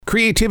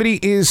Creativity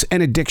is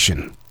an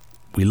addiction.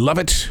 We love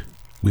it.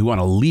 We want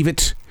to leave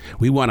it.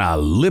 We want to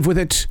live with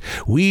it.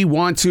 We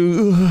want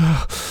to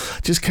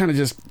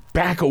just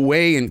back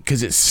away, and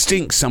because it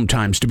stinks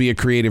sometimes to be a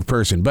creative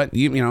person. But,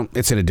 you know,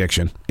 it's an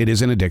addiction. It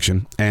is an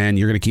addiction, and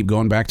you're going to keep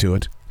going back to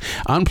it.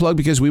 Unplugged,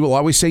 because we will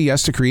always say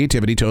yes to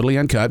creativity, totally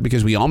uncut,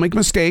 because we all make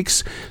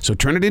mistakes. So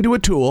turn it into a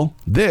tool.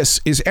 This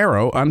is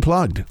Arroe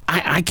Unplugged.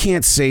 I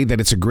can't say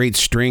that it's a great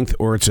strength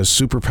or it's a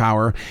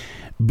superpower,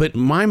 but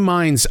my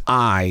mind's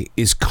eye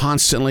is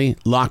constantly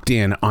locked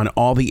in on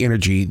all the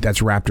energy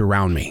that's wrapped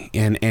around me,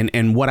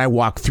 and what I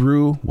walk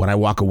through, what I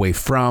walk away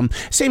from.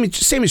 Same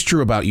is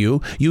true about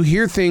you. You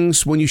hear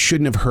things when you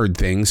shouldn't have heard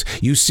things.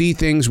 You see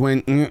things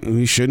when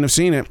you shouldn't have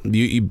seen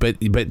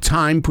it. But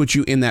time puts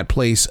you in that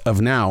place of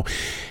now.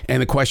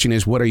 And the question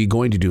is, what are you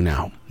going to do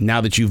now?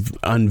 Now that you've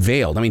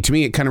unveiled. I mean, to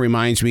me, it kind of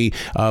reminds me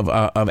of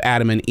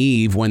Adam and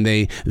Eve when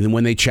they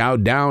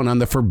chowed down on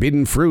the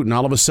forbidden fruit, and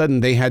all of a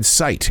sudden they had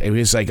sight. It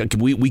was like,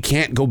 we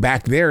can't go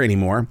back there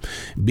anymore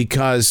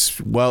because,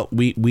 well,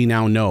 we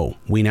now know.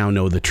 We now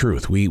know the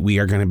truth. We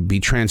are going to be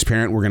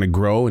transparent. We're going to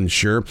grow, and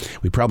sure,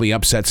 we probably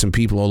upset some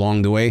people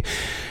along the way.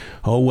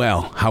 Oh,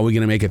 well, how are we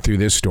going to make it through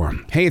this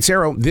storm? Hey, it's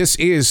Arroe. This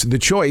is The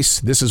Choice.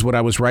 This is what I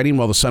was writing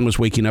while the sun was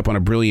waking up on a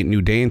brilliant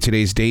new day, and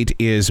today's date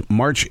is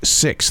March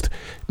 6th.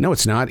 No,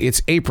 it's not.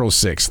 It's April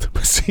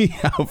 6th. See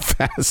how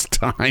fast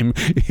time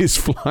is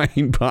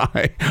flying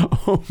by.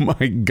 Oh,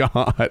 my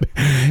God.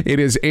 It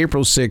is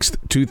April 6th,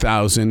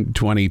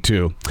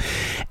 2022.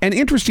 An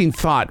interesting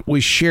thought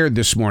was shared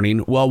this morning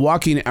while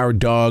walking our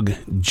dog,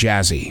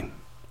 Jazzy.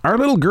 Our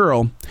little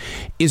girl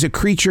is a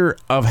creature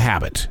of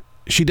habit.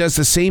 She does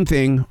the same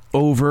thing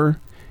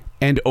over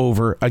and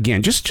over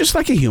again, just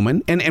like a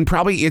human, and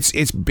probably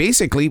it's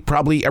basically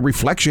probably a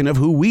reflection of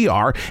who we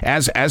are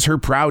as her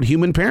proud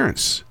human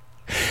parents.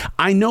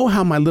 I know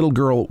how my little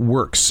girl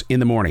works in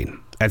the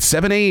morning. At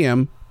 7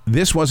 a.m.,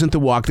 this wasn't the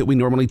walk that we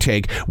normally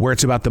take, where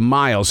it's about the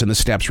miles and the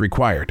steps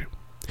required.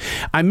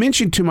 I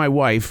mentioned to my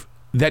wife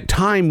that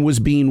time was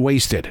being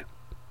wasted.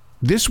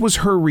 This was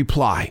her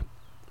reply.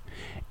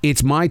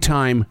 It's my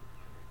time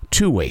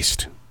to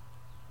waste.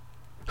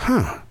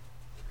 Huh.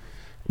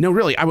 No,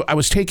 really, I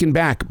was taken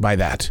back by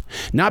that.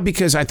 Not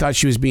because I thought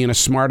she was being a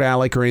smart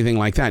aleck or anything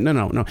like that.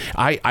 No.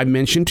 I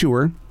mentioned to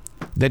her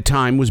that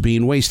time was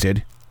being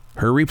wasted.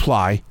 Her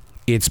reply,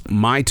 it's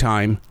my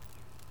time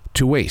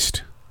to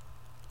waste.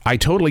 I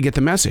totally get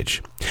the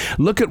message.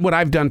 Look at what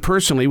I've done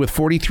personally with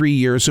 43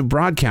 years of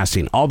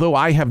broadcasting. Although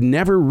I have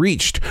never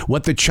reached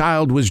what the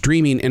child was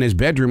dreaming in his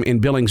bedroom in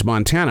Billings,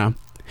 Montana,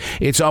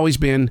 it's always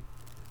been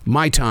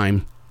my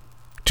time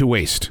to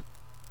waste.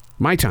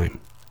 My time.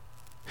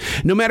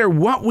 No matter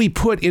what we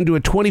put into a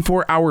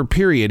 24-hour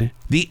period,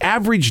 the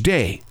average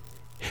day,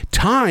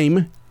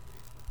 time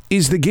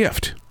is the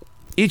gift.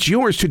 It's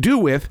yours to do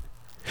with,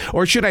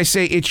 or should I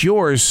say it's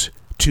yours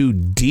to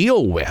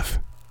deal with.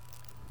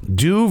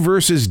 Do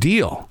versus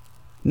deal.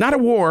 Not a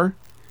war,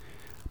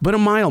 but a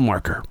mile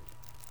marker.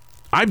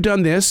 I've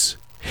done this,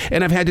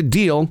 and I've had to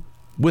deal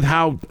with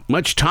how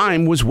much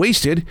time was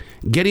wasted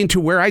getting to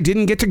where I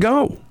didn't get to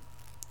go.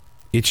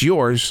 It's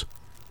yours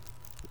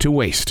to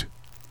waste.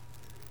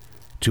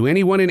 To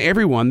anyone and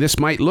everyone, this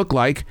might look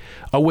like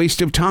a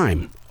waste of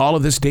time, all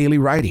of this daily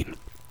writing.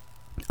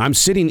 I'm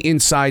sitting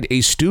inside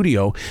a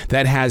studio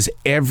that has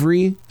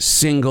every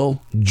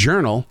single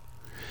journal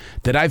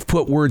that I've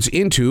put words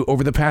into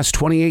over the past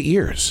 28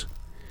 years.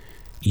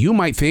 You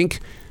might think,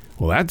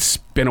 well, that's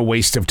been a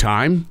waste of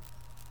time.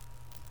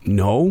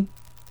 No,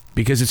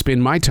 because it's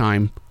been my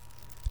time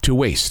to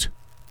waste.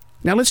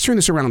 Now let's turn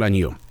this around on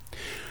you.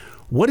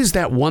 What is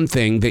that one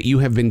thing that you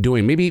have been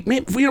doing? Maybe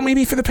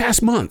for the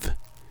past month,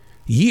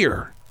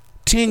 year,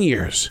 10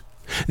 years.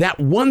 That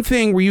one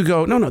thing where you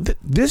go, no,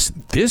 this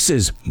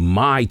is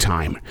my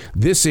time.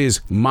 This is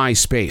my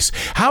space.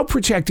 How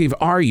protective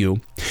are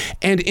you?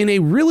 And in a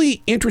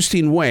really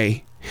interesting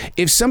way,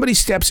 if somebody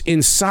steps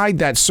inside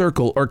that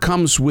circle or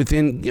comes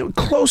within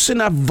close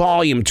enough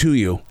volume to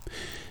you,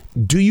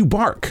 do you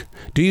bark?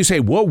 Do you say,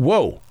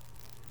 whoa,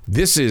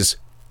 this is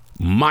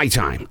my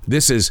time.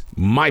 This is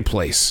my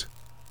place.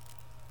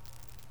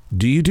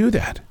 Do you do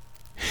that?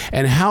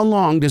 And how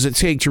long does it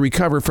take to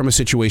recover from a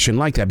situation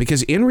like that?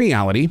 Because in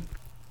reality,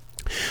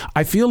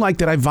 I feel like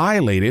that I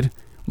violated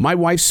my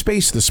wife's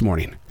space this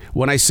morning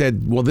when I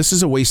said, well, this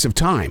is a waste of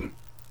time.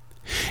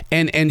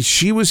 And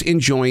she was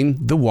enjoying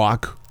the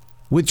walk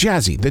with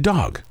Jazzy, the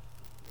dog.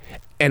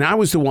 And I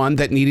was the one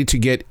that needed to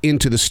get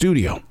into the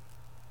studio.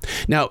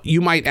 Now,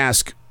 you might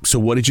ask, so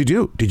what did you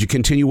do? Did you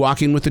continue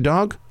walking with the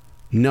dog?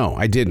 No,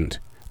 I didn't.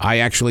 I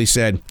actually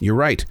said, you're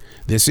right.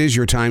 This is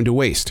your time to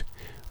waste.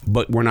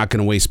 But we're not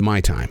going to waste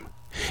my time.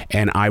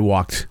 And I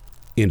walked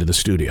into the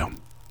studio.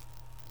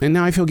 And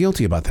now I feel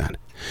guilty about that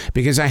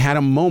because I had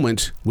a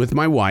moment with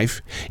my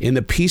wife in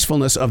the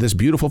peacefulness of this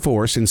beautiful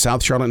forest in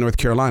South Charlotte, North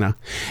Carolina.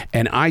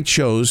 And I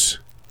chose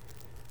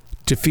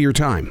to fear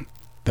time,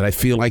 that I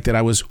feel like that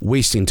I was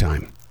wasting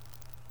time.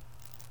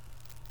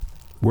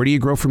 Where do you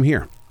grow from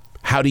here?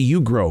 How do you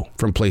grow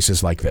from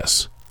places like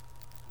this?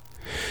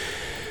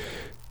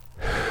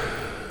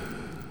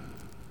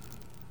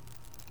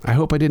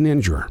 hope I didn't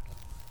injure her,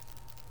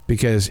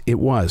 because it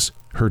was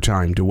her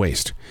time to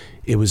waste.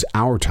 It was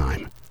our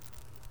time.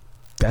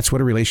 That's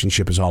what a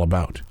relationship is all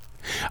about.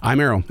 I'm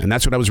Arroe, and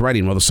that's what I was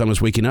writing while the sun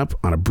was waking up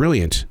on a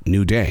brilliant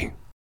new day.